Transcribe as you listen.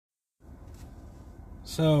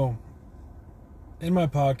So, in my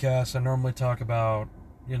podcast, I normally talk about,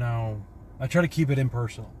 I try to keep it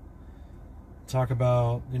impersonal. Talk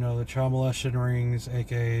about, the child molestation rings,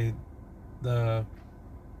 aka the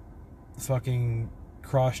fucking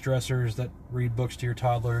cross-dressers that read books to your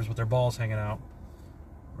toddlers with their balls hanging out,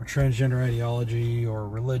 or transgender ideology, or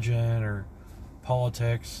religion, or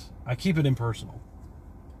politics. I keep it impersonal.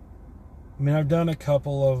 I mean, I've done a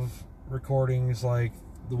couple of recordings, like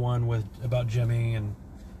the one about Jimmy and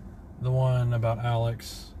the one about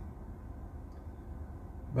Alex.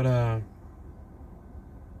 But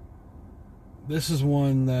this is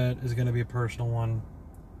one that is going to be a personal one,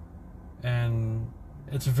 and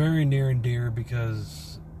it's very near and dear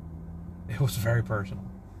because it was very personal.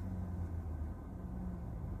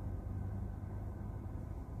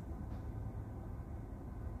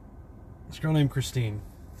 This girl named Christine.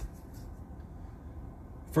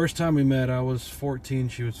 First time we met, I was 14,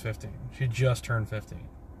 she was 15. She just turned 15.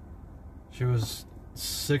 She was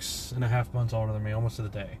 6.5 months older than me, almost to the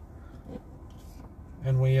day.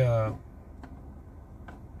 And we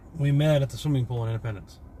met at the swimming pool in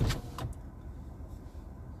Independence.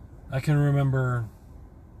 I can remember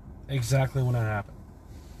exactly when it happened.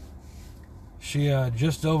 She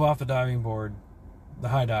just dove off the diving board, the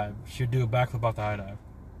high dive. She would do a backflip off the high dive.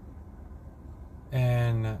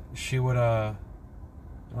 And she would,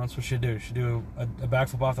 that's what she'd do. She'd do a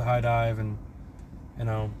backflip off the high dive and,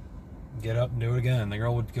 get up and do it again. The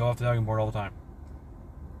girl would go off the diving board all the time.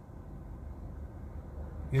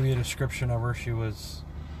 Give you a description of her. She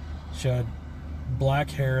had black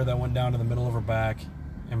hair that went down to the middle of her back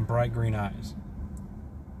and bright green eyes.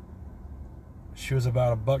 She was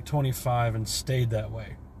about $125 and stayed that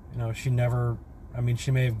way. She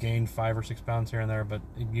may have gained 5 or 6 pounds here and there, but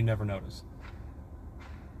you never notice.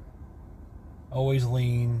 Always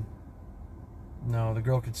lean. No, the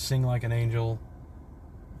girl could sing like an angel.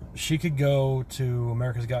 She could go to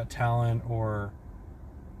America's Got Talent or,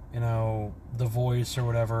 The Voice or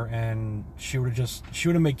whatever, and she would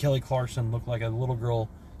have made Kelly Clarkson look like a little girl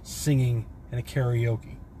singing in a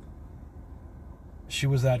karaoke. She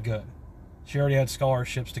was that good. She already had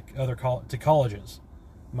scholarships to colleges,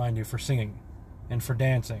 mind you, for singing and for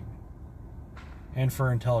dancing and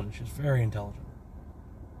for intelligence. She's very intelligent.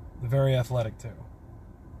 Very athletic, too.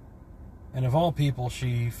 And of all people,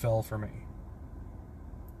 she fell for me.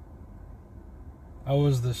 I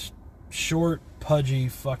was this short, pudgy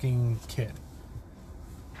fucking kid.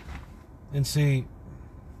 And see,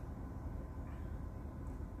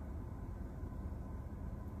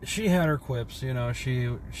 she had her quips, she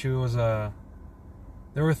was there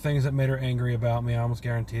were things that made her angry about me, I almost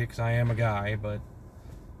guarantee it, because I am a guy, but,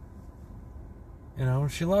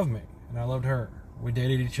 she loved me, and I loved her. We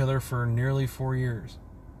dated each other for nearly 4 years.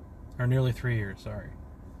 Or nearly 3 years, sorry.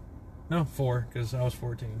 No, 4, because I was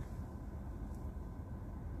 14.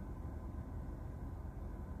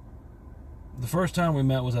 The first time we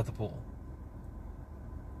met was at the pool.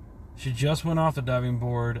 She just went off the diving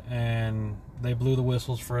board, and they blew the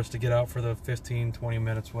whistles for us to get out for the 15, 20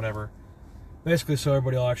 minutes, whatever. Basically, so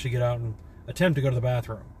everybody will actually get out and attempt to go to the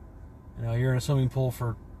bathroom. You're in a swimming pool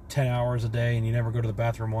for 10 hours a day, and you never go to the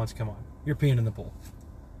bathroom once. Come on. You're peeing in the pool.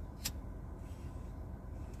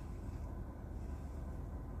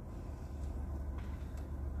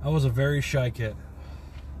 I was a very shy kid.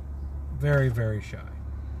 Very, very shy.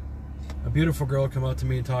 A beautiful girl would come up to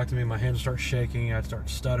me and talk to me. My hands would start shaking. I'd start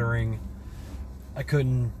stuttering. I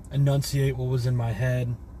couldn't enunciate what was in my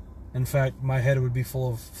head. In fact, my head would be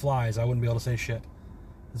full of flies. I wouldn't be able to say shit,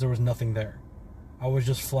 because there was nothing there. I was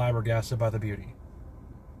just flabbergasted by the beauty.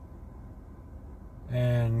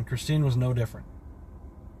 And Christine was no different.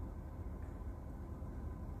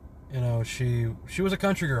 She was a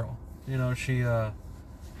country girl. She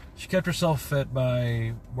kept herself fit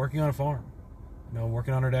by working on a farm.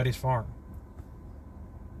 Working on her daddy's farm.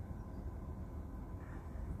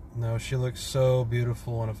 She looked so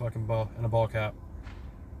beautiful in a fucking ball cap.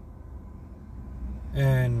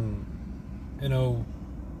 And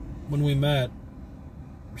when we met,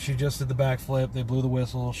 she just did the backflip. They blew the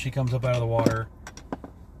whistle. She comes up out of the water.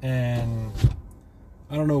 And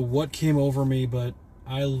I don't know what came over me, but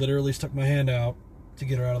I literally stuck my hand out to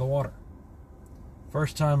get her out of the water.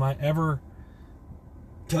 First time I ever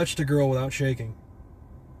touched a girl without shaking.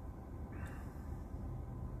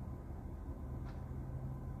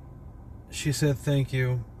 She said thank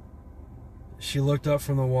you. She looked up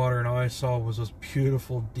from the water, and all I saw was those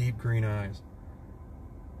beautiful, deep green eyes.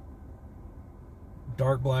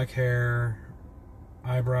 Dark black hair,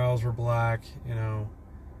 eyebrows were black,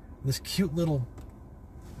 this cute little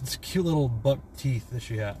buck teeth that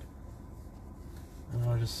she had.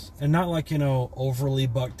 And not like, overly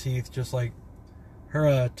buck teeth, just like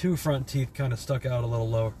her two front teeth kind of stuck out a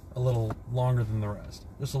little longer than the rest,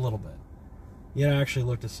 just a little bit. You had to actually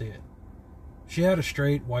look to see it. She had a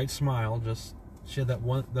straight white smile, she had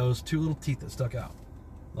those two little teeth that stuck out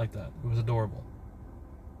like that. It was adorable.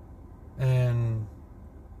 And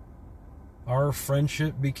our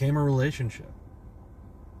friendship became a relationship.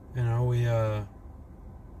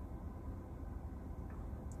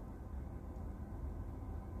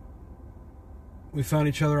 We found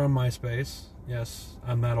each other on MySpace. Yes,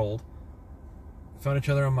 I'm that old. Found each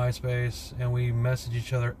other on MySpace, and we messaged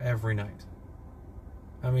each other every night.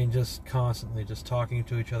 Just constantly, just talking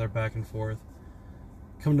to each other back and forth.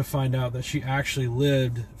 Come to find out that she actually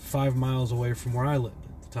lived 5 miles away from where I lived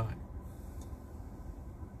at the time.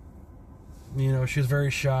 She was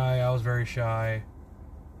very shy. I was very shy.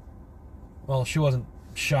 Well, she wasn't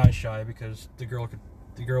shy because the girl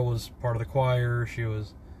was part of the choir. She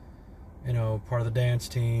was, part of the dance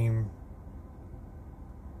team.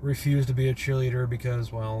 Refused to be a cheerleader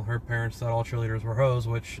because, well, her parents thought all cheerleaders were hoes,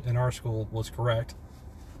 which in our school was correct.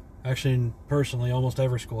 Actually, personally, almost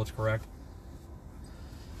every school is correct.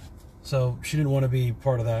 So she didn't want to be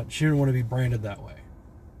part of that. She didn't want to be branded that way.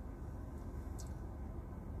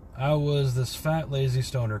 I was this fat, lazy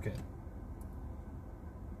stoner kid.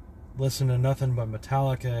 Listened to nothing but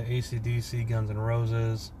Metallica, AC/DC, Guns N'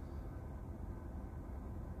 Roses.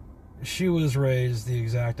 She was raised the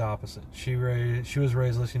exact opposite. She was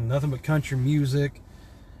raised listening to nothing but country music,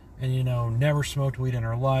 and never smoked weed in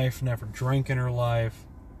her life, never drank in her life.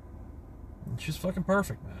 And she's fucking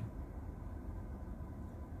perfect, man.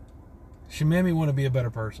 She made me want to be a better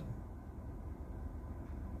person.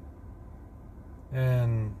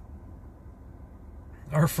 And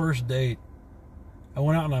our first date, I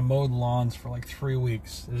went out and I mowed lawns for like 3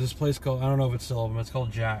 weeks. There's this place called, I don't know if it's still open, it's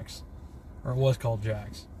called Jack's. Or it was called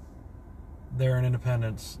Jack's. There in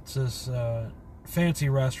Independence. It's this fancy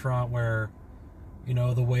restaurant where,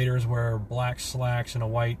 the waiters wear black slacks and a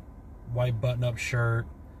white button-up shirt.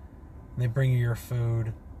 And they bring you your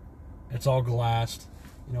food. It's all glassed.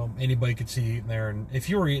 Anybody could see you eating there. And if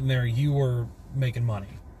you were eating there, you were making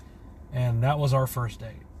money. And that was our first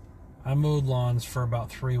date. I mowed lawns for about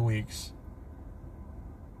 3 weeks.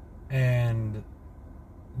 And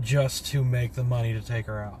just to make the money to take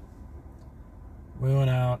her out. We went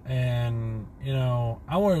out and,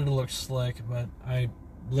 I wanted to look slick, but I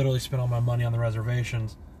literally spent all my money on the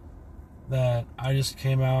reservations. That I just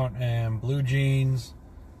came out and blue jeans,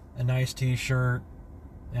 a nice t-shirt,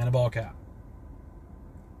 and a ball cap.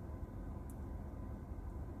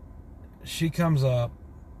 She comes up.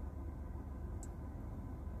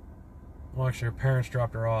 Well, actually, her parents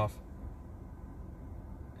dropped her off.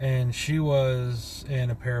 And she was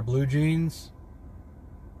in a pair of blue jeans,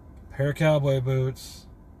 a pair of cowboy boots,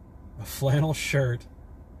 a flannel shirt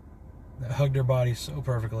that hugged her body so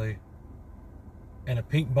perfectly, and a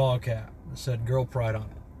pink ball cap that said Girl Pride on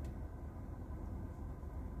it.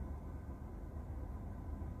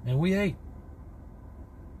 And we ate.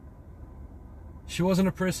 She wasn't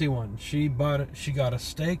a prissy one. She got a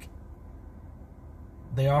steak.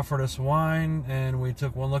 They offered us wine, and we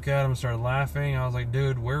took one look at him and started laughing. I was like,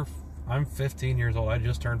 dude, I'm 15 years old. I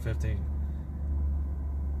just turned 15.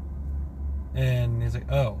 And he's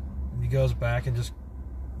like, oh. And he goes back and just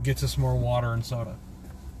gets us more water and soda.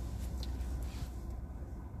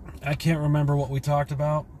 I can't remember what we talked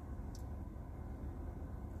about.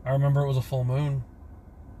 I remember it was a full moon.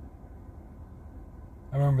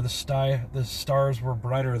 I remember the stars were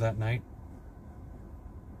brighter that night.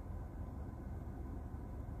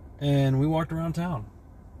 And we walked around town.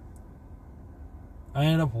 I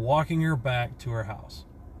ended up walking her back to her house.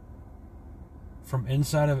 From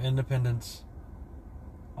inside of Independence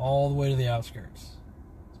all the way to the outskirts.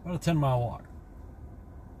 It's about a 10-mile walk.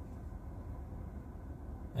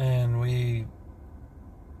 And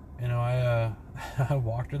I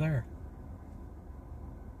walked her there.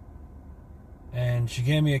 And she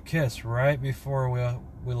gave me a kiss right before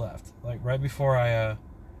we left. Like, right before I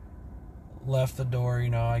left the door,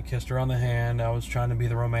 I kissed her on the hand. I was trying to be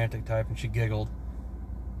the romantic type, and she giggled.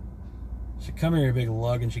 She said, "Come here, you big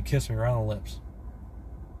lug," and she kissed me right on the lips.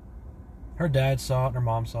 Her dad saw it, and her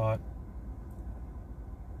mom saw it.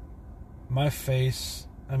 My face,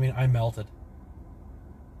 I melted.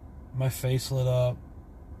 My face lit up.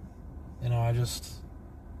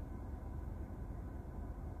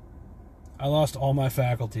 I lost all my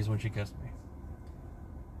faculties when she kissed me.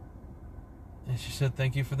 And she said,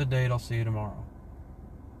 "Thank you for the date. I'll see you tomorrow."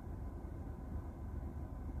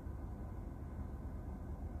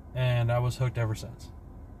 And I was hooked ever since.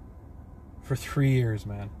 For 3 years,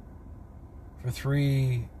 man. For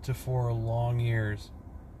 3 to 4 long years,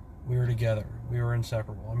 we were together. We were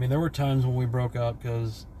inseparable. I mean, there were times when we broke up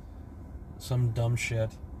because some dumb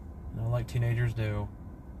shit, like teenagers do.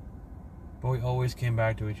 But we always came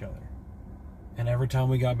back to each other. And every time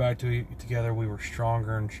we got back together, we were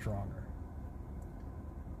stronger and stronger.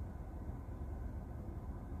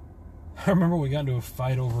 I remember we got into a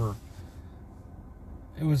fight over...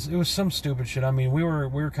 It was some stupid shit. I mean, we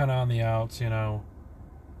were kind of on the outs,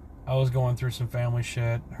 I was going through some family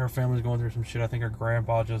shit. Her family was going through some shit. I think her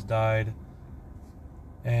grandpa just died.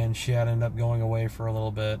 And she had ended up going away for a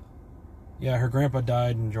little bit. Yeah, her grandpa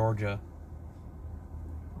died in Georgia.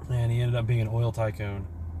 And he ended up being an oil tycoon.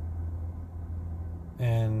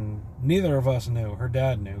 And neither of us knew. Her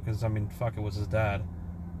dad knew, because, fuck, it was his dad.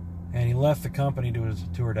 And he left the company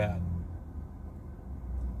to her dad.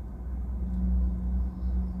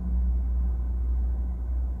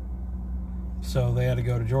 So they had to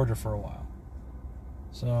go to Georgia for a while.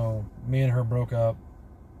 So me and her broke up.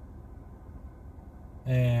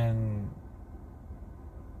 And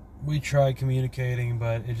we tried communicating,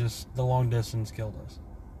 but the long distance killed us.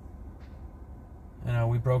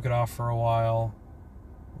 We broke it off for a while.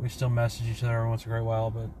 We still message each other every once in a great while,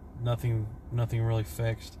 but nothing really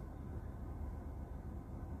fixed.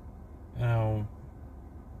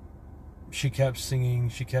 She kept singing,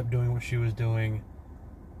 she kept doing what she was doing.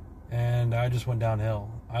 And I just went downhill.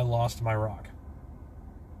 I lost my rock.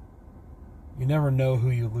 You never know who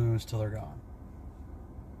you lose till they're gone.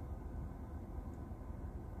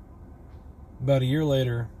 About a year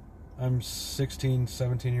later, I'm 16,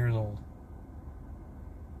 17 years old.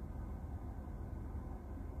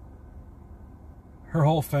 Her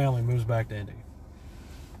whole family moves back to Indy.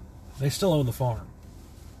 They still own the farm.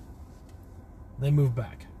 They moved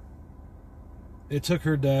back. It took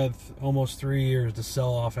her dad almost 3 years to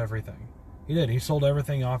sell off everything. He did. He sold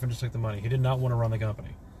everything off and just took the money. He did not want to run the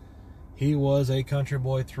company. He was a country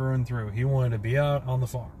boy through and through. He wanted to be out on the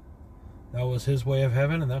farm. That was his way of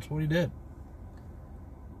heaven, and that's what he did.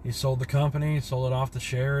 He sold the company, sold it off to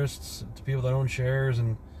shares, to people that own shares,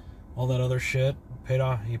 and all that other shit.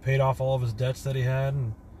 He paid off all of his debts that he had,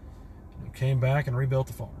 and came back and rebuilt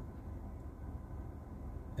the farm.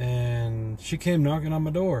 And she came knocking on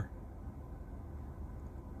my door.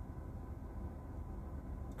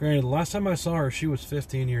 Granted, the last time I saw her, she was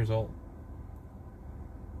 15 years old.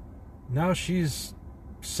 Now she's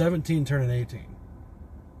 17 turning 18.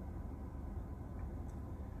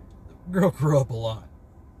 The girl grew up a lot.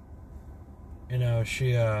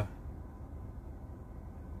 She,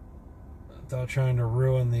 without trying to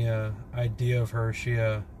ruin the idea of her,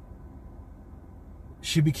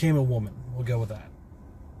 she became a woman. We'll go with that.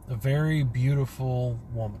 A very beautiful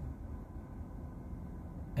woman.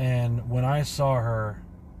 And when I saw her,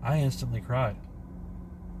 I instantly cried.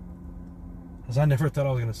 Because I never thought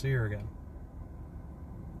I was going to see her again.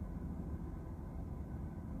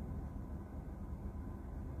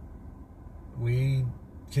 We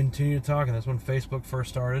continued talking. That's when Facebook first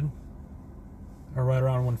started. Or right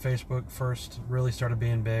around when Facebook first really started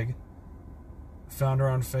being big. Found her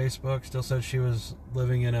on Facebook. Still said she was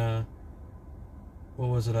living in I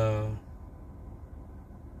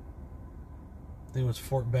think it was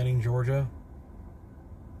Fort Benning, Georgia.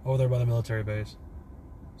 Over there by the military base.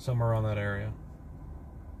 Somewhere around that area.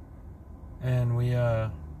 And we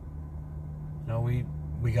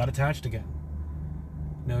got attached again.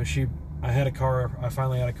 I had a car. I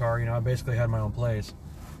finally had a car. I basically had my own place.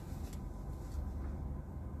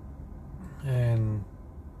 And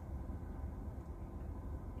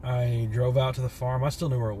I drove out to the farm. I still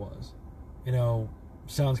knew where it was.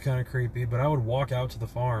 Sounds kind of creepy, but I would walk out to the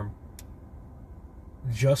farm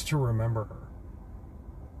just to remember her.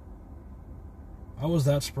 I was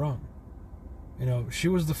that sprung. She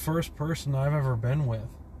was the first person I've ever been with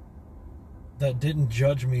that didn't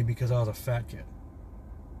judge me because I was a fat kid.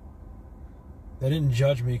 They didn't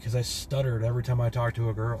judge me because I stuttered every time I talked to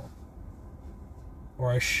a girl.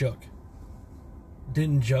 Or I shook.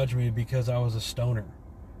 Didn't judge me because I was a stoner.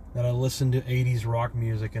 That I listened to 80s rock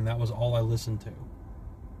music and that was all I listened to.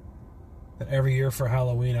 That every year for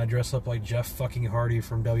Halloween I dress up like Jeff fucking Hardy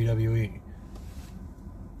from WWE.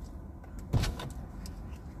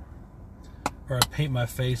 Or I paint my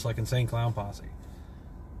face like Insane Clown Posse.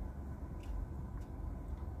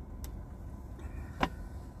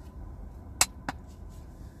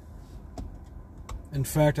 In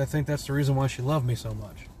fact, I think that's the reason why she loved me so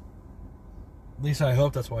much. At least I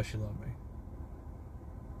hope that's why she loved me.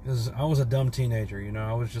 Because I was a dumb teenager,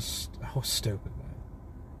 I was stupid, man.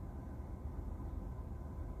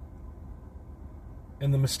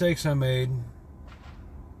 And the mistakes I made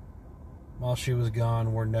while she was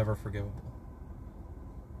gone were never forgivable.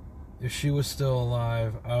 If she was still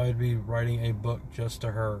alive, I would be writing a book just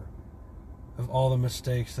to her of all the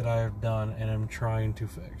mistakes that I have done and am trying to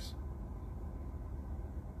fix.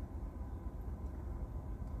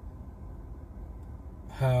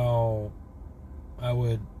 How I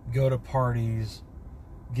would go to parties,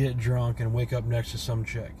 get drunk, and wake up next to some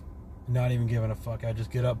chick, not even giving a fuck. I just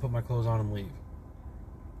get up, put my clothes on, and leave.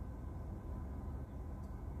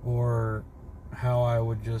 Or how I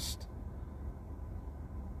would just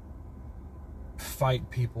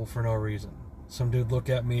fight people for no reason. Some dude look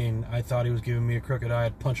at me and I thought he was giving me a crooked eye.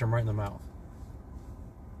 I'd punch him right in the mouth.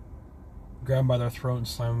 Grab him by their throat and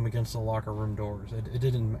slam him against the locker room doors. It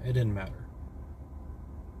didn't matter.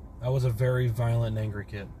 I was a very violent and angry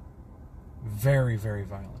kid. Very, very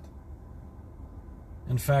violent.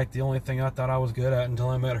 In fact, the only thing I thought I was good at until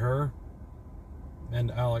I met her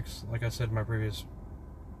and Alex, like I said in my previous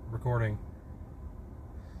recording,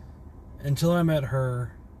 until I met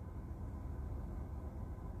her.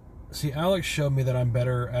 See, Alex showed me that I'm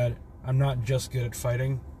not just good at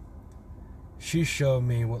fighting. She showed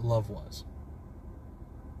me what love was.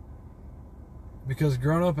 Because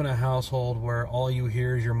growing up in a household where all you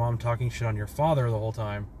hear is your mom talking shit on your father the whole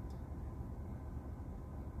time,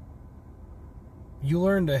 you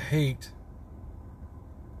learn to hate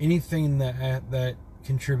anything that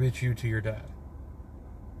contributes you to your dad.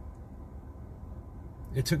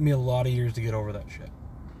 It took me a lot of years to get over that shit.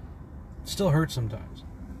 It still hurts sometimes.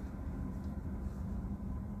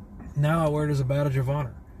 Now I wear it as a badge of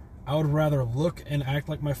honor. I would rather look and act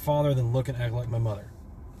like my father than look and act like my mother.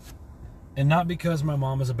 And not because my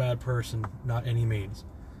mom is a bad person, not any means.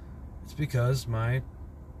 It's because my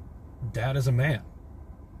dad is a man.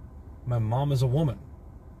 My mom is a woman.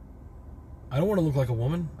 I don't want to look like a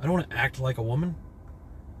woman. I don't want to act like a woman.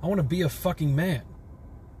 I want to be a fucking man.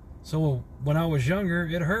 So when I was younger,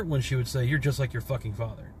 it hurt when she would say, "You're just like your fucking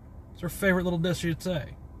father." It's her favorite little diss she'd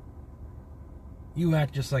say. "You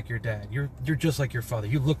act just like your dad. You're just like your father.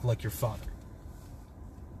 You look like your father."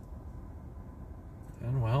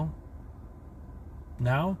 And well,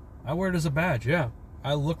 now I wear it as a badge, yeah.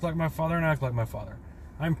 I look like my father and act like my father.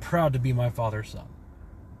 I'm proud to be my father's son.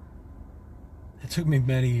 It took me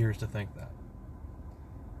many years to think that.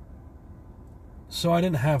 So I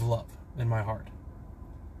didn't have love in my heart.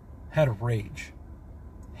 Had rage,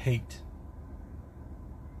 hate,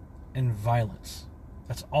 and violence.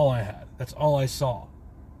 That's all I had. That's all I saw.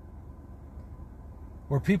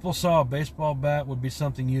 Where people saw a baseball bat would be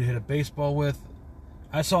something you'd hit a baseball with,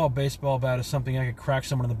 I saw a baseball bat as something I could crack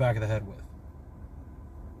someone in the back of the head with.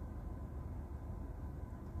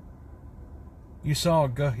 You saw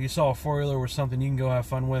a four-wheeler with something you can go have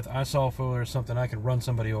fun with. I saw a four-wheeler as something I could run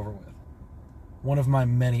somebody over with. One of my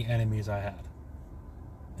many enemies I had.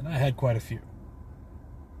 And I had quite a few.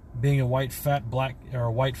 Being a white fat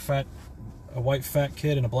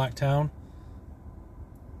kid in a black town,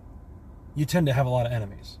 you tend to have a lot of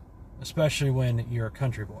enemies, especially when you're a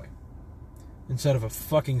country boy instead of a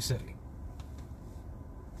fucking city.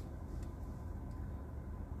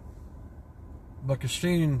 But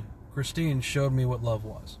Christine showed me what love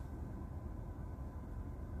was.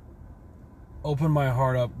 Opened my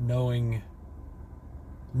heart up knowing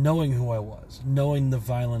who I was, knowing the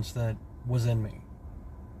violence that was in me.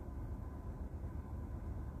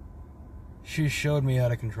 She showed me how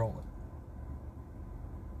to control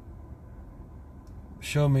it.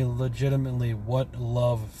 Showed me legitimately what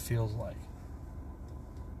love feels like.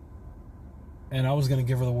 And I was going to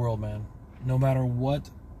give her the world, man. No matter what,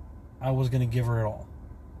 I was going to give her it all.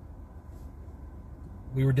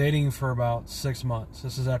 We were dating for about 6 months.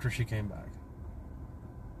 This is after she came back.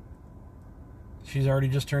 She's already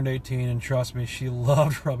just turned 18, and trust me, she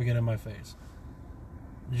loved rubbing it in my face.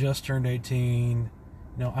 Just turned 18.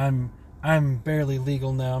 You know, I'm barely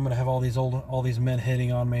legal now. I'm gonna have all these men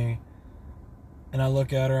hitting on me. And I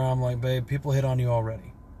look at her, and I'm like, babe, people hit on you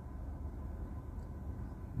already.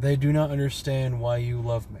 They do not understand why you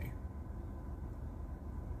love me.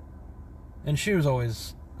 And she was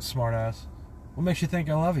always a smart ass. What makes you think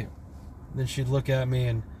I love you? Then she'd look at me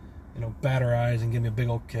and, bat her eyes and give me a big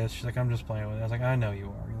old kiss. She's like, I'm just playing with it. I was like, I know you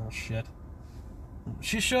are, you little shit.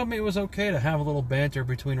 She showed me it was okay to have a little banter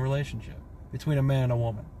between a man and a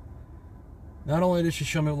woman. Not only did she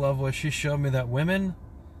show me what love was, she showed me that women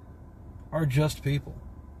are just people.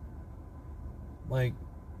 Like,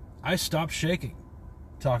 I stopped shaking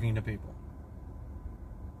talking to people.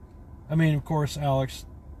 I mean, of course, Alex,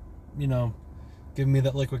 giving me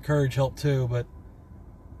that liquid courage helped too, but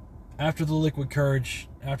after the liquid courage,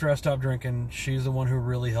 after I stopped drinking, she's the one who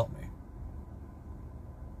really helped me.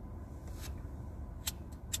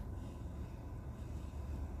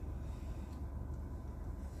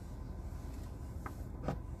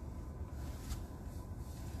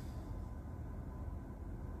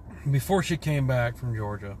 before she came back from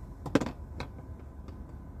Georgia,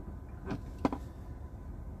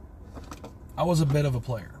 I was a bit of a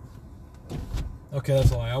player. Okay,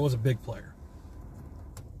 that's a lie. I was a big player.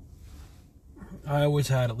 I always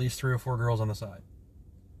had at least 3 or 4 girls on the side.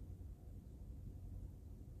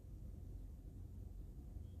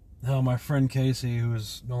 Hell, my friend Casey,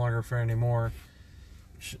 who's no longer a friend anymore,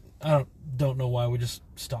 I don't know why, we just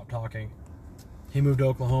stopped talking. He moved to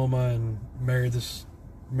Oklahoma and married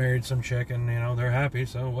some chick, and they're happy,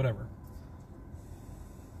 so whatever.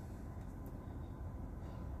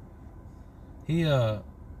 He would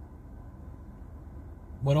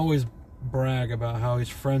always brag about how he's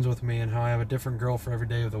friends with me and how I have a different girl for every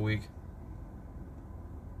day of the week.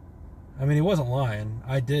 I mean, he wasn't lying.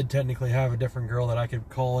 I did technically have a different girl that I could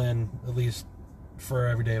call in at least for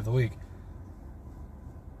every day of the week.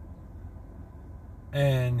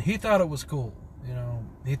 And he thought it was cool.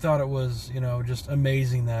 He thought it was, just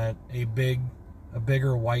amazing that a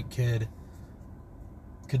bigger white kid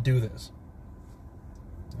could do this.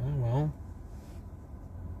 Oh, well,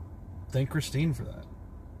 thank Christine for that.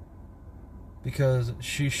 Because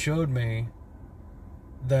she showed me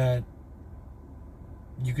that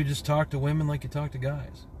you could just talk to women like you talk to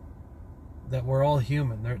guys. That we're all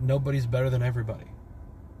human. Nobody's better than everybody.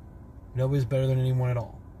 Nobody's better than anyone at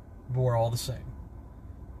all. But we're all the same.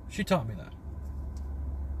 She taught me that.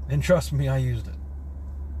 And trust me, I used it.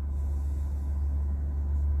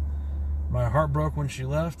 My heart broke when she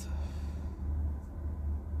left.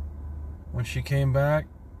 When she came back,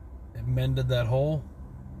 it mended that hole.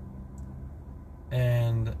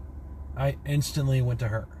 And I instantly went to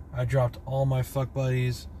her. I dropped all my fuck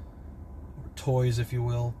buddies, or toys, if you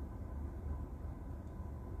will.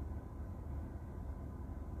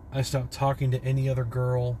 I stopped talking to any other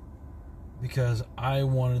girl because I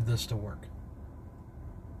wanted this to work.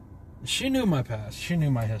 She knew my past. She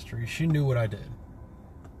knew my history. She knew what I did.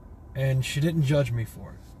 And she didn't judge me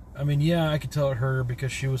for it. I mean, yeah, I could tell it hurt her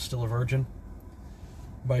because she was still a virgin.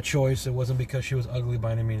 By choice, it wasn't because she was ugly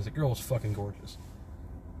by any means. The girl was fucking gorgeous.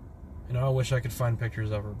 I wish I could find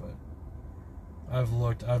pictures of her, but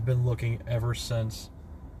I've been looking ever since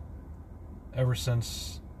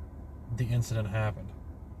the incident happened.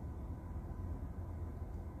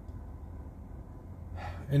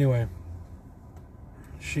 Anyway,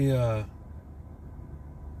 we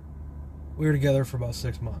were together for about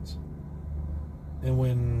 6 months. And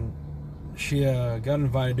when she got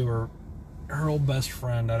invited to her old best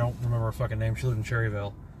friend, I don't remember her fucking name, she lived in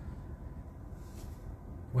Cherryville,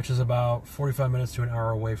 which is about 45 minutes to an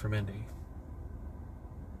hour away from Indy.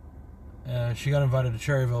 She got invited to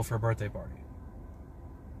Cherryville for a birthday party.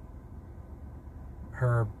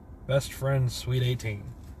 Her best friend's sweet 18.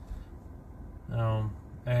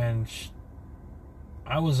 And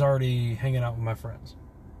I was already hanging out with my friends.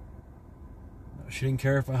 She didn't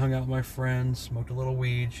care if I hung out with my friends, smoked a little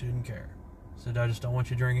weed. She didn't care. Said, I just don't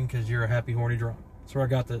want you drinking because you're a happy, horny drunk. That's where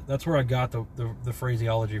I got the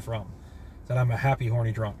phraseology from. That I'm a happy,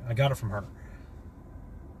 horny drunk. I got it from her.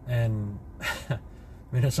 And, I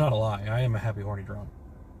mean, it's not a lie. I am a happy, horny drunk.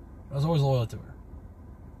 I was always loyal to her.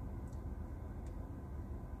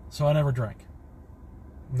 So I never drank.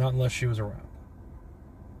 Not unless she was around.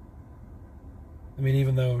 I mean,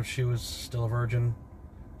 even though she was still a virgin,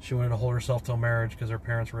 she wanted to hold herself till marriage because her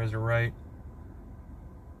parents raised her right.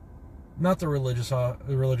 Not the religious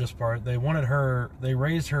part. They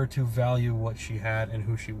raised her to value what she had and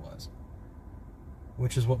who she was.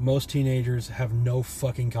 Which is what most teenagers have no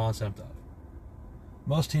fucking concept of.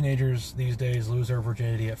 Most teenagers these days lose their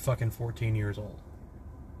virginity at fucking 14 years old.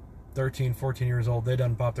 13, 14 years old, they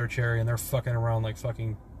done pop their cherry and they're fucking around like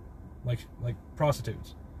fucking, like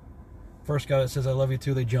prostitutes. First guy that says I love you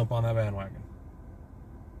too, they jump on that bandwagon.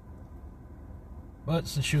 But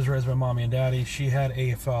since she was raised by mommy and daddy, she had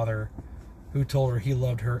a father who told her he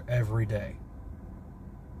loved her every day.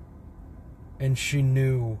 And she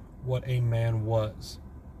knew what a man was.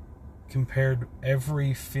 Compared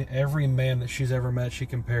every man that she's ever met, she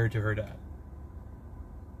compared to her dad.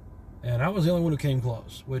 And I was the only one who came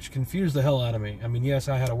close, which confused the hell out of me. I mean, yes,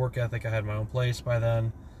 I had a work ethic. I had my own place by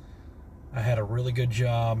then. I had a really good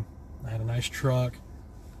job. I had a nice truck.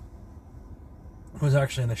 I was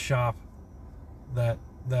actually in the shop that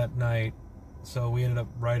night, so we ended up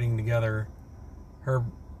riding together.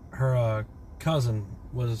 Her cousin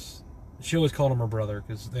was... She always called him her brother,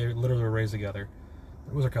 because they literally were raised together.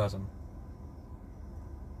 It was her cousin.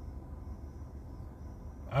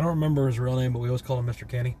 I don't remember his real name, but we always called him Mr.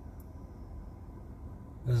 Kenny.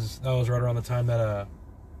 That was right around the time that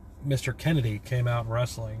Mr. Kennedy came out in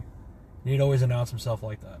wrestling. And he'd always announce himself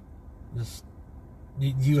like that.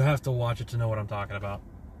 You have to watch it to know what I'm talking about.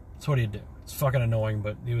 That's what he'd do. It's fucking annoying,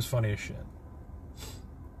 but he was funny as shit.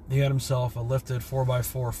 He had himself a lifted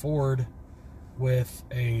 4x4 Ford with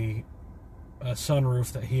a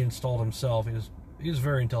sunroof that he installed himself. He was a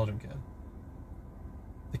very intelligent kid.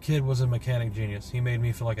 The kid was a mechanic genius. He made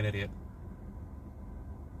me feel like an idiot.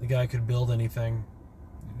 The guy could build anything.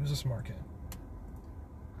 He was a smart kid.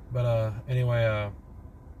 But anyway,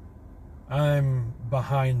 I'm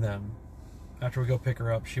behind them. After we go pick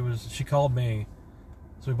her up, she called me.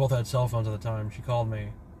 So we both had cell phones at the time. She called me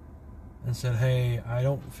and said, "Hey, I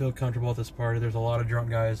don't feel comfortable at this party. There's a lot of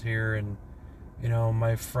drunk guys here, and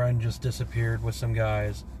my friend just disappeared with some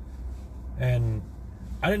guys." And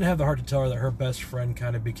I didn't have the heart to tell her that her best friend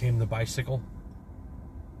kind of became the bicycle.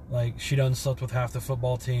 Like, she done slept with half the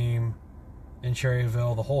football team in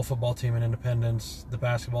Cherryville, the whole football team in Independence, the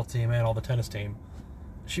basketball team, and all the tennis team.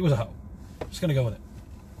 She was a hoe. Just gonna go with it.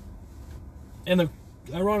 And the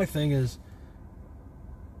ironic thing is,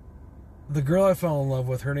 the girl I fell in love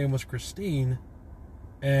with, her name was Christine,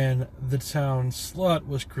 and the town slut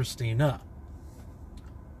was Christina.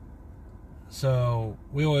 So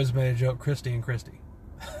we always made a joke, Christy and Christy.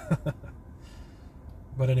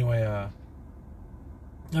 But anyway,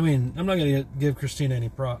 I'm not going to give Christina any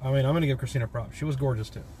prop. I'm going to give Christina props. She was gorgeous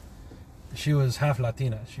too. She was half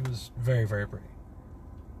Latina. She was very, very pretty.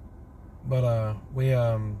 But we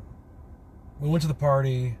went to the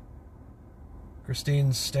party.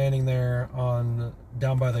 Christine's standing there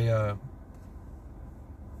down by the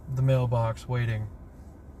mailbox waiting.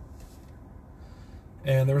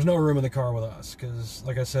 And there was no room in the car with us because,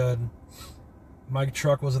 like I said, my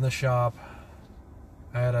truck was in the shop.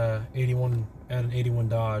 I had an 81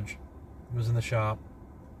 Dodge. It was in the shop.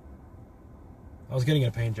 I was getting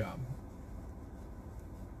a paint job.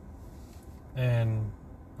 And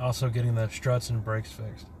also getting the struts and brakes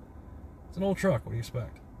fixed. It's an old truck. What do you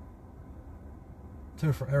expect? It took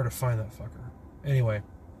me forever to find that fucker. Anyway,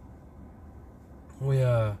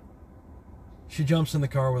 she jumps in the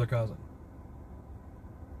car with her cousin.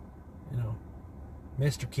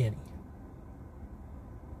 Mr. Kenny.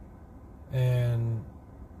 And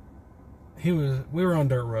we were on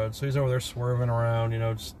dirt road, so he's over there swerving around,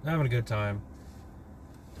 just having a good time.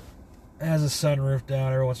 Has a sunroof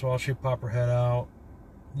down. Every once in a while she'd pop her head out,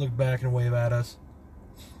 look back and wave at us.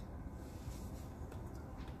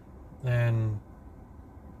 And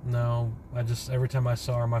no, every time I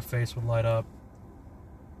saw her, my face would light up.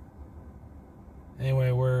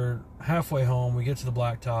 Anyway, we're halfway home. We get to the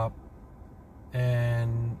blacktop,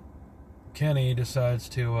 and Kenny decides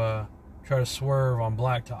to try to swerve on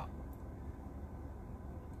blacktop.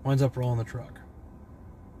 Winds up rolling the truck.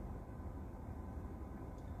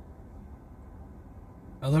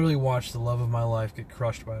 I literally watched the love of my life get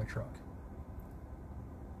crushed by a truck.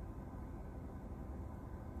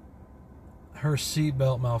 Her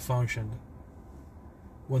seatbelt malfunctioned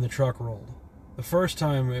when the truck rolled. The first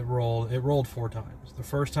time it rolled 4 times. The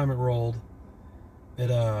first time it rolled,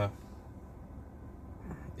 it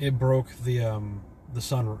broke the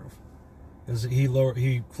sunroof. As he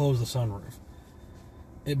closed the sunroof.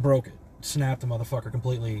 It broke it. Snapped the motherfucker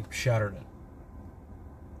completely, shattered it.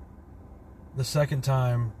 The second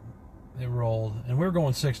time it rolled, and we were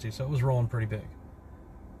going 60, so it was rolling pretty big.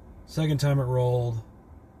 Second time it rolled,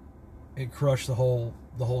 it crushed the whole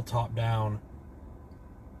top down.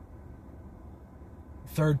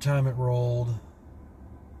 Third time it rolled,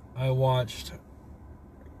 I watched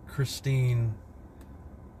Christine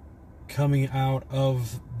coming out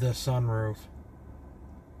of the sunroof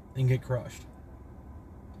and get crushed.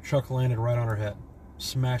 Truck landed right on her head,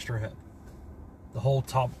 smashed her head.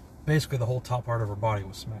 Basically the whole top part of her body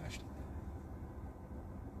was smashed.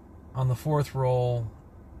 On the 4th roll,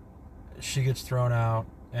 she gets thrown out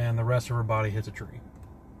and the rest of her body hits a tree.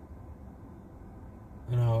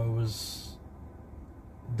 It was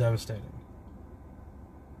devastating.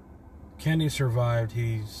 Kenny survived.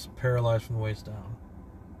 He's paralyzed from the waist down.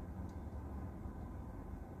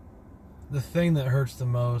 The thing that hurts the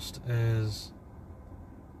most is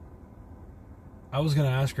I was going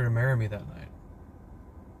to ask her to marry me that night.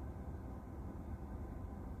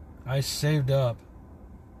 I saved up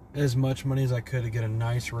as much money as I could to get a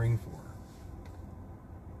nice ring for her.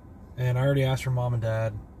 And I already asked her mom and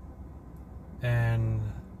dad. And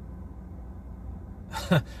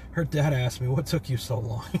her dad asked me, "What took you so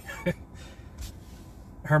long?"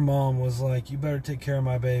 Her mom was like, "You better take care of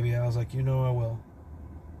my baby." I was like, "I will."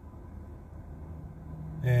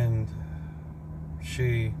 And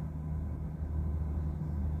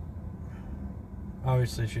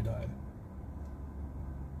obviously she died.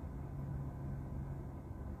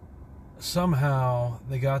 Somehow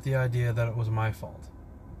they got the idea that it was my fault.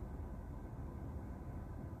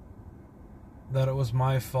 that it was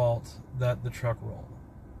my fault that the truck rolled.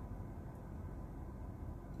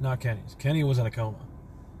 Not Kenny's. Kenny was in a coma.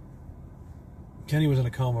 Kenny was in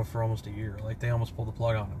a coma for almost a year. Like, they almost pulled the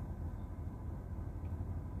plug on him.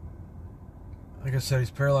 Like I said, he's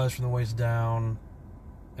paralyzed from the waist down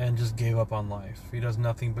and just gave up on life. He does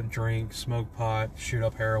nothing but drink, smoke pot, shoot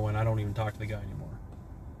up heroin. I don't even talk to the guy anymore.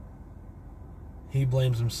 He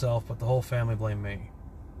blames himself, but the whole family blame me.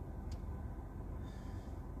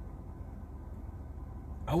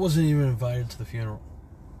 I wasn't even invited to the funeral.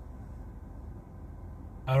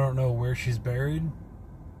 I don't know where she's buried.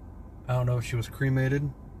 I don't know if she was cremated.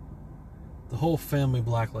 The whole family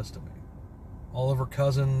blacklisted me. All of her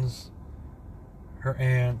cousins, her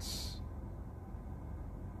aunts,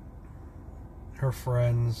 her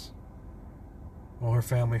friends, well, her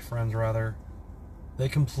family friends rather, they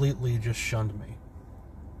completely just shunned me,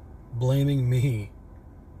 blaming me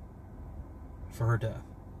for her death.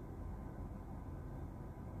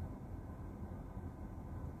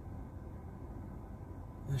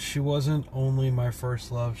 She wasn't only my first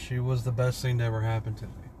love, she was the best thing to ever happen to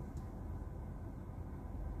me.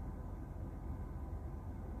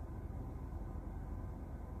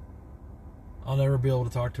 I'll never be able to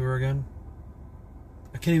talk to her again.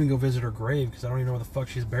 I can't even go visit her grave because I don't even know where the fuck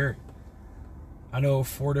she's buried. I know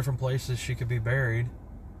 4 different places she could be buried.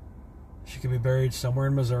 She could be buried somewhere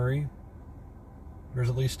in Missouri. There's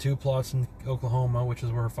at least 2 plots in Oklahoma, which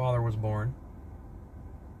is where her father was born.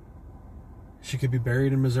 She could be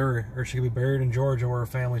buried in Missouri, or she could be buried in Georgia, where her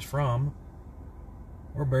family's from,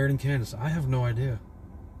 or buried in Kansas. I have no idea.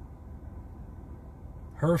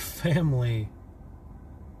 Her family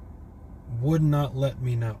would not let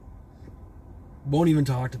me know. Won't even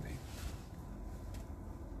talk to me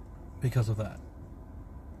because of that.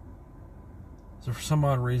 So for some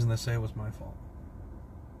odd reason, they say it was my fault.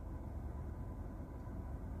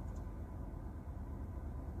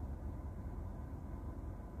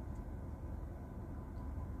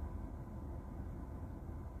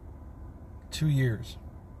 Two years.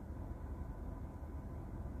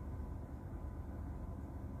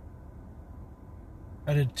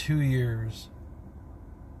 I did 2 years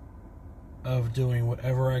of doing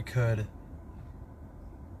whatever I could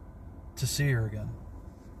to see her again.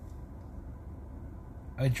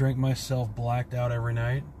 I drank myself blacked out every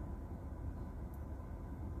night.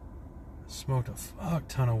 Smoked a fuck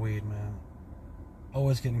ton of weed, man.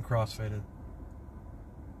 Always getting crossfaded.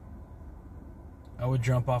 I would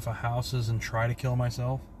jump off of houses and try to kill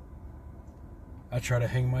myself. I'd try to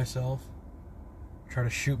hang myself. Try to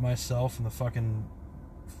shoot myself and the fucking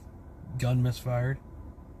gun misfired.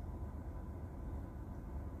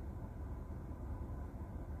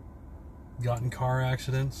 Got in car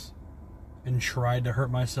accidents and tried to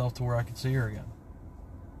hurt myself to where I could see her again.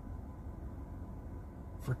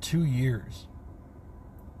 For 2 years,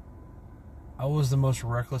 I was the most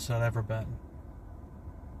reckless I'd ever been.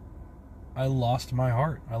 I lost my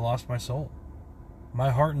heart. I lost my soul.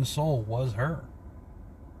 My heart and soul was her.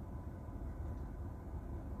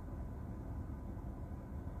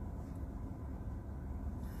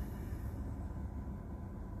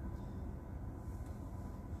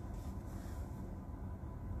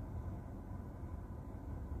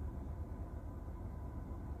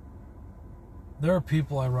 There are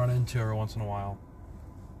people I run into every once in a while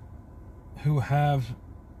who have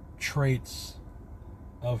traits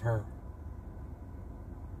of her.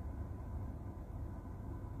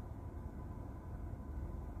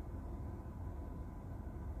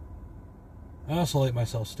 I also ate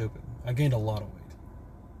myself stupid. I gained a lot of weight.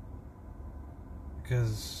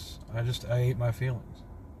 Because I ate my feelings.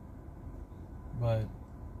 But,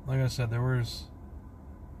 like I said, there's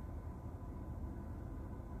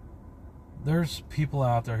people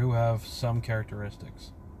out there who have some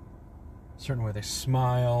characteristics. A certain way they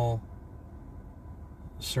smile.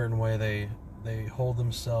 A certain way they hold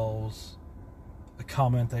themselves. A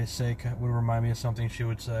comment they say would remind me of something she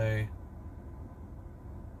would say.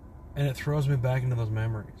 And it throws me back into those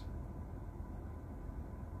memories.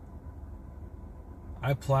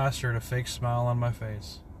 I plastered a fake smile on my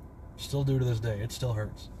face. Still do to this day. It still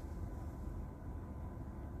hurts.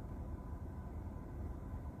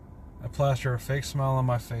 I plaster a fake smile on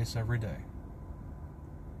my face every day.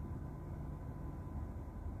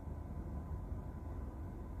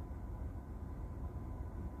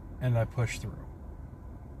 And I push through.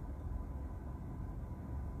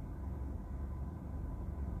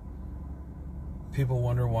 People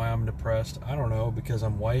wonder why I'm depressed. I don't know, because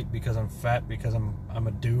I'm white, because I'm fat, because I'm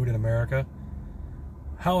a dude in America.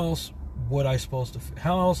 How else am I supposed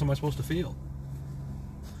to feel?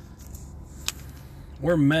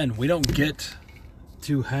 We're men. We don't get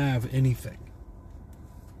to have anything.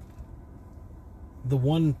 the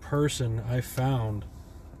one person I found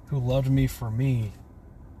who loved me for me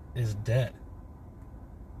is dead.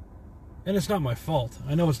 And it's not my fault.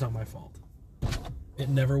 I know it's not my fault. It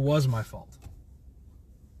never was my fault.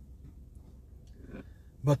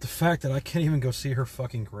 But the fact that I can't even go see her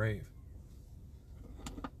fucking grave.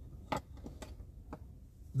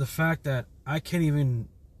 The fact that I can't even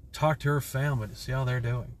talk to her family to see how they're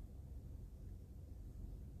doing.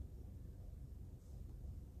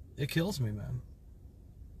 It kills me, man.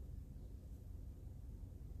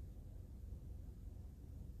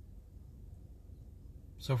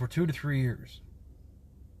 So for 2 to 3 years,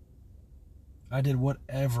 I did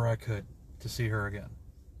whatever I could to see her again.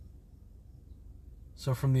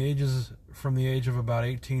 So from the age of about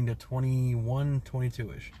 18 to 21,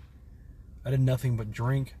 22-ish, I did nothing but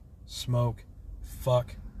drink, smoke,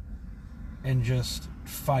 fuck, and just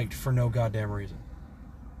fight for no goddamn reason.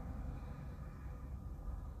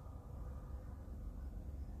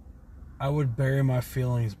 I would bury my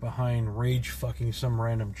feelings behind rage fucking some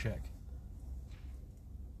random chick.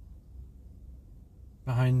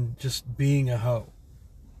 Behind just being a hoe.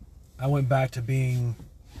 I went back to being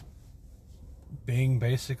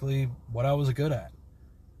basically what I was good at.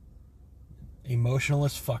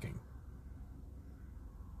 Emotionless fucking.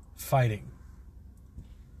 Fighting.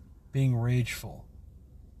 Being rageful.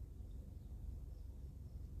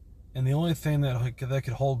 And the only thing that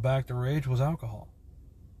could hold back the rage was alcohol.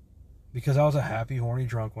 Because I was a happy, horny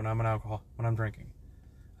drunk when I'm drinking.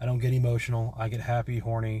 I don't get emotional. I get happy,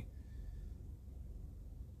 horny.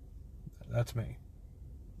 That's me.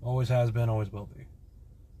 Always has been, always will be.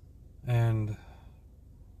 And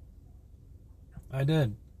I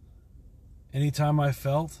did. Anytime I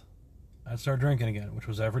felt, I'd start drinking again, which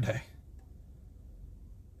was every day.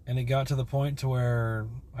 And it got to the point to where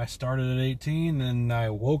I started at 18 and I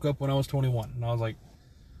woke up when I was 21. And I was like,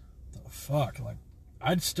 the fuck? Like,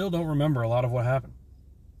 I still don't remember a lot of what happened.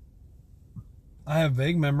 I have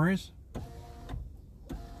vague memories. I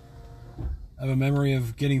have a memory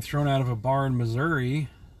of getting thrown out of a bar in Missouri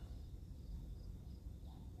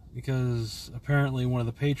because apparently one of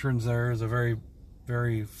the patrons there is a very,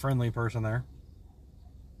 very friendly person there.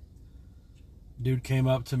 Dude came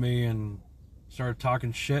up to me and started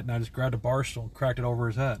talking shit, and I just grabbed a bar stool and cracked it over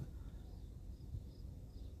his head.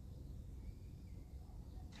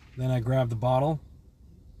 Then I grabbed the bottle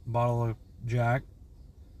of Jack,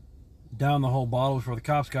 downed the whole bottle before the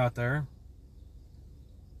cops got there,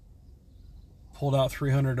 pulled out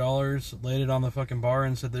 $300, laid it on the fucking bar,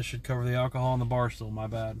 and said this should cover the alcohol on the bar stool, my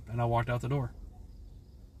bad. And I walked out the door.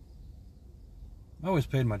 I always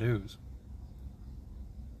paid my dues.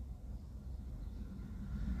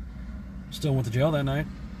 Still went to jail that night.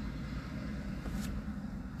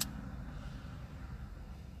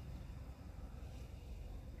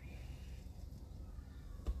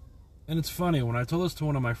 And it's funny, when I told this to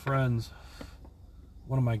one of my friends,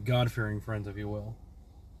 one of my God-fearing friends, if you will,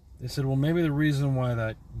 they said, well, maybe the reason why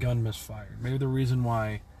that gun misfired, maybe the reason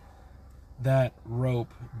why that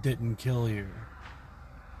rope didn't kill you,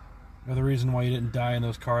 or the reason why you didn't die in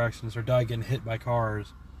those car accidents, or die getting hit by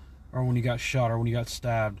cars, or when you got shot, or when you got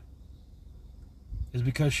stabbed, is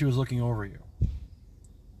because she was looking over you.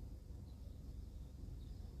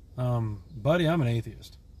 Buddy, I'm an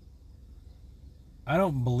atheist. I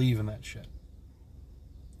don't believe in that shit.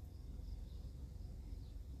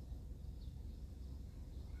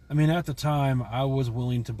 I mean, at the time, I was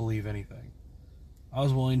willing to believe anything. I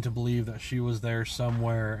was willing to believe that she was there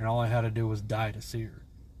somewhere, and all I had to do was die to see her.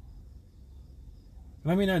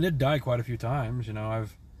 And I mean, I did die quite a few times, you know.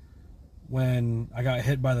 When I got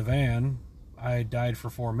hit by the van, I died for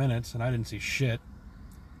 4 minutes, and I didn't see shit.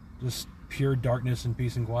 Just pure darkness and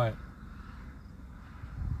peace and quiet.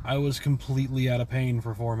 I was completely out of pain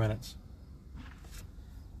for 4 minutes.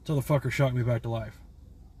 Till the fucker shocked me back to life.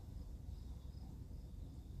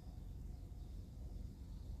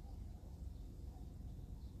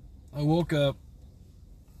 I woke up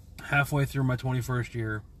halfway through my 21st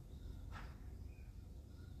year,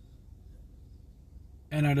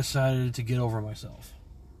 and I decided to get over myself.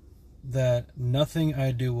 That nothing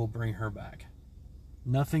I do will bring her back.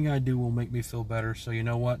 Nothing I do will make me feel better, so you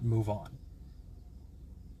know what? Move on.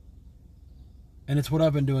 And it's what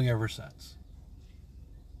I've been doing ever since.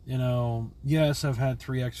 You know, yes, I've had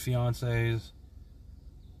 3 ex-fiancés.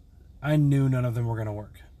 I knew none of them were going to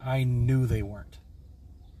work. I knew they weren't.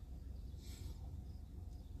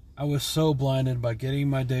 I was so blinded by getting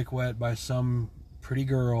my dick wet by some pretty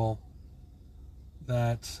girl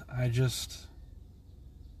that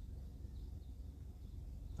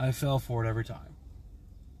I fell for it every time.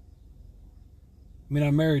 I mean,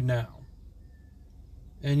 I'm married now.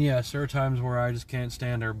 And yes, there are times where I just can't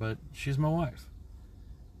stand her, but she's my wife.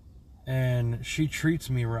 And she treats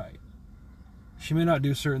me right. She may not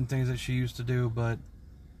do certain things that she used to do, but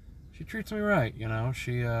she treats me right, you know?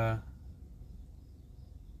 She's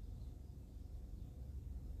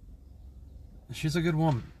a good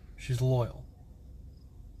woman. She's loyal.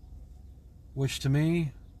 Which to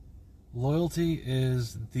me, loyalty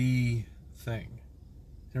is the thing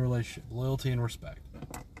in a relationship. Loyalty and respect.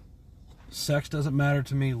 Sex doesn't matter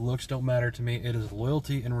to me. Looks don't matter to me. It is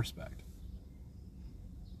loyalty and respect.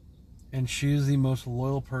 And she is the most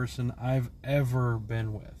loyal person I've ever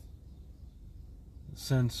been with.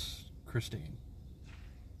 Since Christine.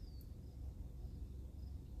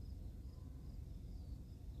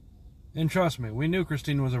 And trust me, we knew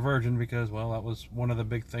Christine was a virgin because, well, that was one of the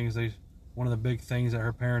big things that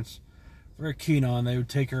her parents were very keen on. They would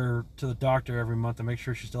take her to the doctor every month to make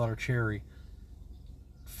sure she still had her cherry.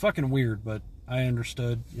 Fucking weird, but I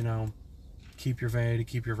understood, you know, keep your vanity,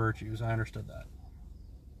 keep your virtues. I understood that.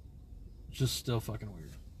 Just still fucking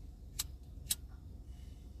weird.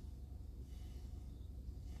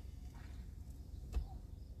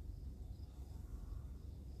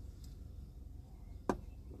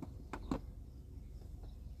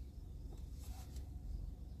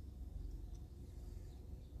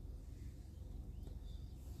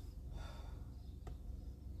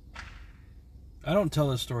 I don't tell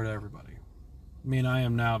this story to everybody. I mean, I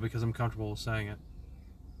am now because I'm comfortable with saying it.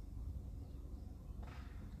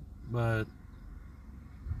 But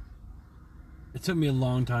it took me a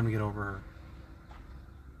long time to get over her.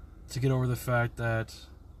 To get over the fact that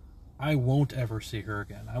I won't ever see her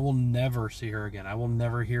again. I will never see her again. I will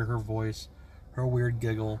never hear her voice, her weird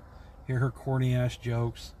giggle, hear her corny ass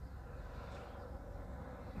jokes,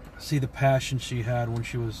 see the passion she had when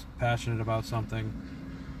she was passionate about something.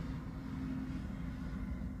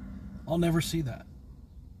 I'll never see that.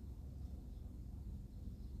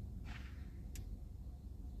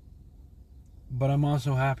 But I'm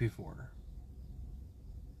also happy for her.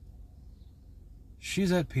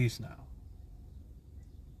 She's at peace now.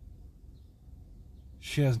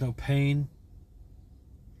 She has no pain,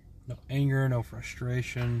 no anger, no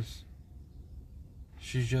frustrations.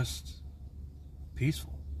 She's just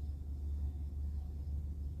peaceful.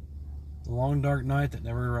 The long dark night that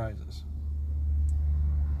never arises.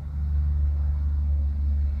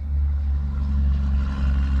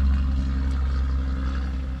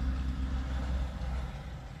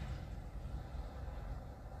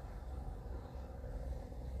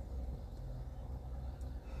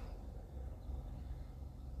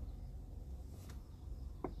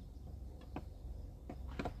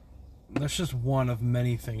 That's just one of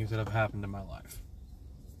many things that have happened in my life.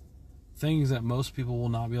 Things that most people will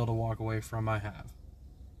not be able to walk away from, I have.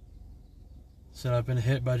 So I've been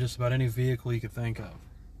hit by just about any vehicle you could think of.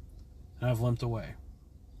 And I've limped away.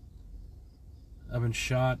 I've been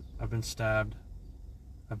shot, I've been stabbed,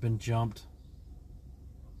 I've been jumped.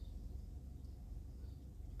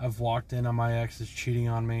 I've walked in on my ex that's cheating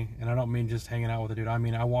on me, and I don't mean just hanging out with a dude. I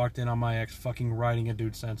mean I walked in on my ex fucking riding a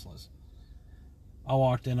dude senseless. I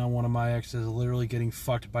walked in on one of my exes literally getting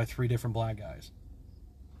fucked by 3 different black guys.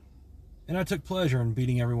 And I took pleasure in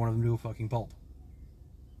beating every one of them to a fucking pulp.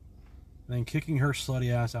 And then kicking her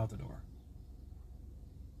slutty ass out the door.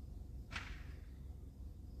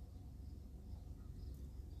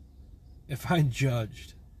 If I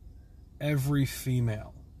judged every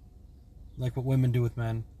female like what women do with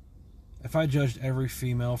men, if I judged every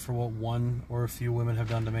female for what one or a few women have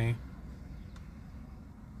done to me,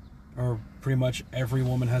 or pretty much every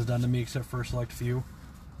woman has done to me except for a select few,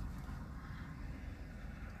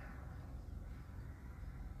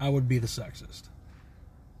 I would be the sexist.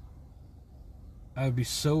 I would be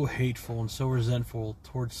so hateful and so resentful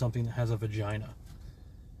towards something that has a vagina.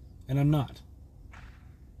 And I'm not.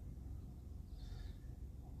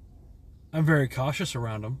 I'm very cautious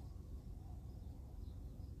around them.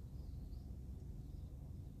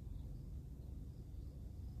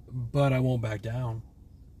 But I won't back down.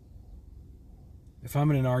 If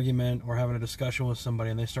I'm in an argument or having a discussion with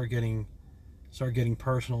somebody and they start getting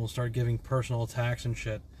personal, start giving personal attacks and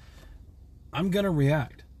shit, I'm gonna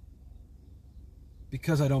react.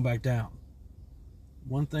 Because I don't back down.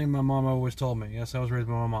 One thing my mama always told me, yes, I was raised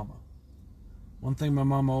by my mama. One thing my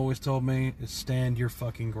mama always told me is stand your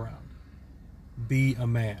fucking ground. Be a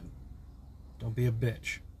man. Don't be a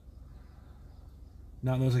bitch.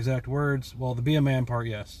 Not in those exact words. Well, the be a man part,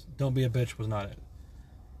 yes. Don't be a bitch was not it.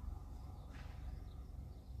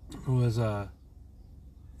 It was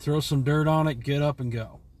throw some dirt on it, get up and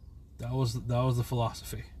go. That was the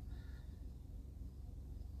philosophy.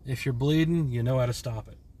 If you're bleeding, you know how to stop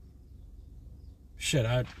it. Shit,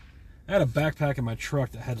 I had a backpack in my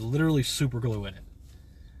truck that had literally super glue in it.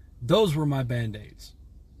 Those were my Band-Aids.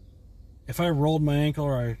 If I rolled my ankle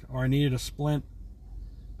or I needed a splint,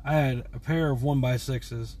 I had a pair of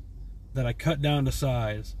 1x6s that I cut down to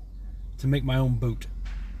size to make my own boot.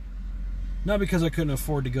 Not because I couldn't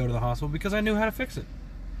afford to go to the hospital, because I knew how to fix it.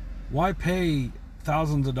 Why pay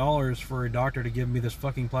thousands of dollars for a doctor to give me this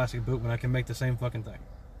fucking plastic boot when I can make the same fucking thing?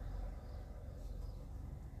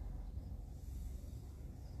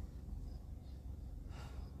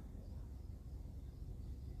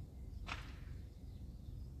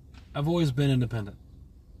 I've always been independent.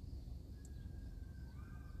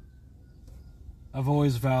 I've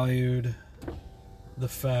always valued the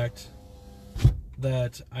fact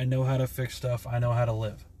that I know how to fix stuff, I know how to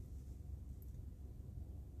live.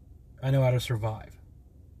 I know how to survive.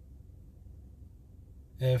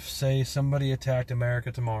 If, say, somebody attacked America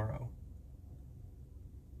tomorrow,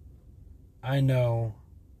 I know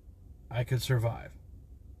I could survive.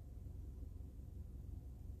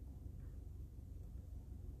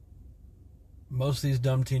 Most of these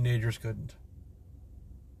dumb teenagers couldn't.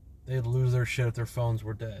 They'd lose their shit if their phones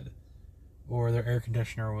were dead, or their air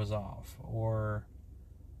conditioner was off, or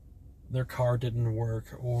their car didn't work,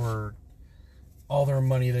 or all their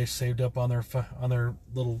money they saved up on their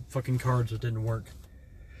little fucking cards that didn't work.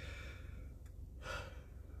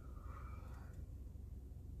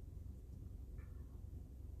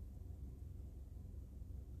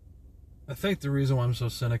 I think the reason why I'm so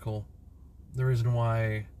cynical, the reason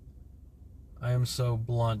why I am so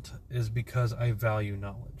blunt, is because I value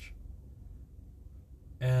knowledge.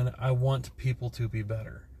 And I want people to be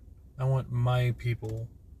better. I want my people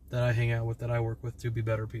that I hang out with, that I work with, to be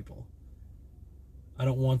better people. I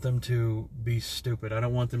don't want them to be stupid. I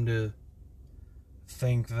don't want them to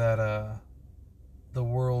think that the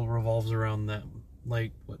world revolves around them,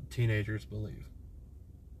 like what teenagers believe.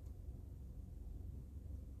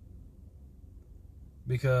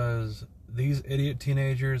 Because these idiot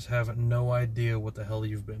teenagers have no idea what the hell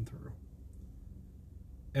you've been through.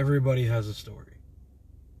 Everybody has a story.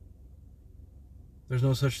 There's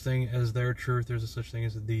no such thing as their truth. There's no such thing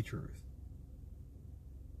as the truth.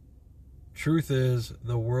 Truth is,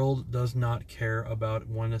 the world does not care about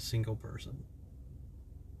a single person.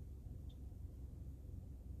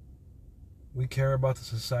 We care about the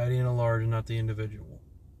society in a large, not the individual.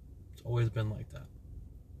 It's always been like that.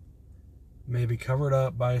 Maybe covered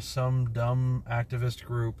up by some dumb activist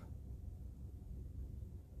group,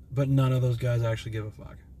 but none of those guys actually give a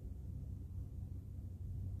fuck.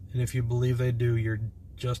 And if you believe they do, you're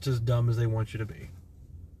just as dumb as they want you to be.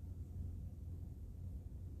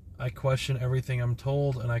 I question everything I'm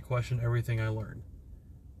told, and I question everything I learn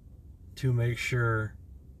to make sure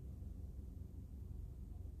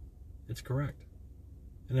it's correct.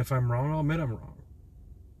 And if I'm wrong, I'll admit I'm wrong.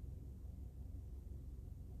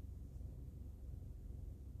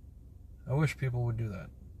 I wish people would do that.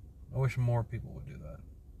 I wish more people would do that.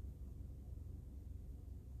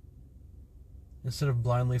 Instead of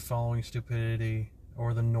blindly following stupidity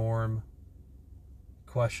or the norm,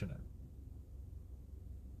 question it.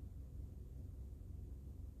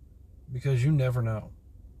 Because you never know.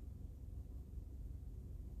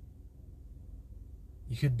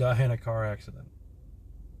 You could die in a car accident.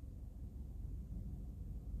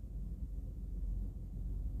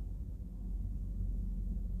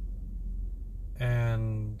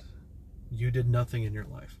 And you did nothing in your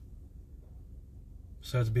life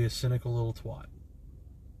besides be a cynical little twat.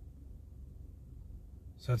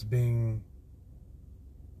 So that's being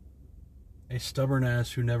a stubborn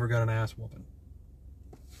ass who never got an ass whooping.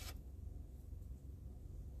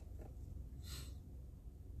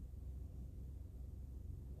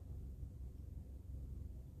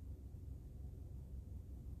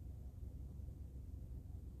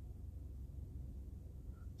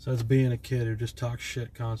 So that's being a kid who just talks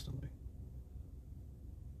shit constantly.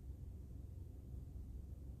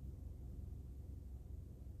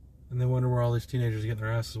 And they wonder where all these teenagers are getting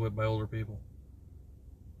their asses whipped by older people.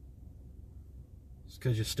 It's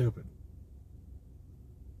because you're stupid.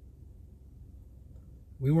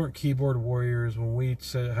 We weren't keyboard warriors. When we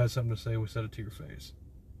had something to say, we said it to your face.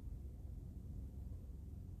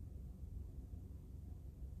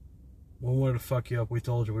 When we wanted to fuck you up, we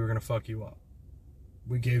told you we were going to fuck you up.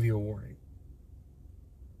 We gave you a warning.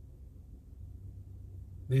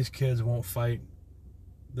 These kids won't fight.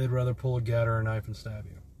 They'd rather pull a gat or a knife and stab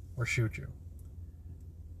you. Or shoot you.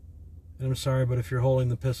 And I'm sorry, but if you're holding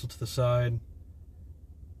the pistol to the side,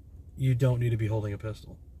 you don't need to be holding a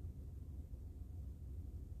pistol.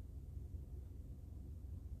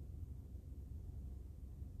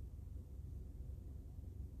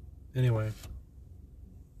 Anyway,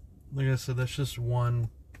 like I said, that's just one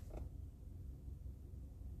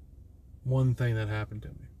thing that happened to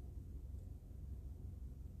me.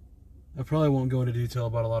 I probably won't go into detail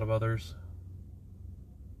about a lot of others.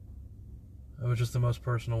 It was just the most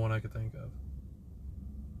personal one I could think of.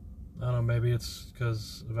 I don't know, maybe it's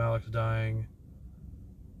because of Alex dying,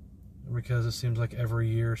 or because it seems like every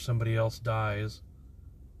year somebody else dies.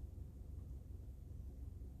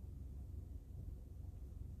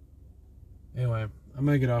 Anyway, I'm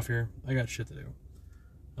gonna get off here. I got shit to do.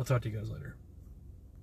 I'll talk to you guys later.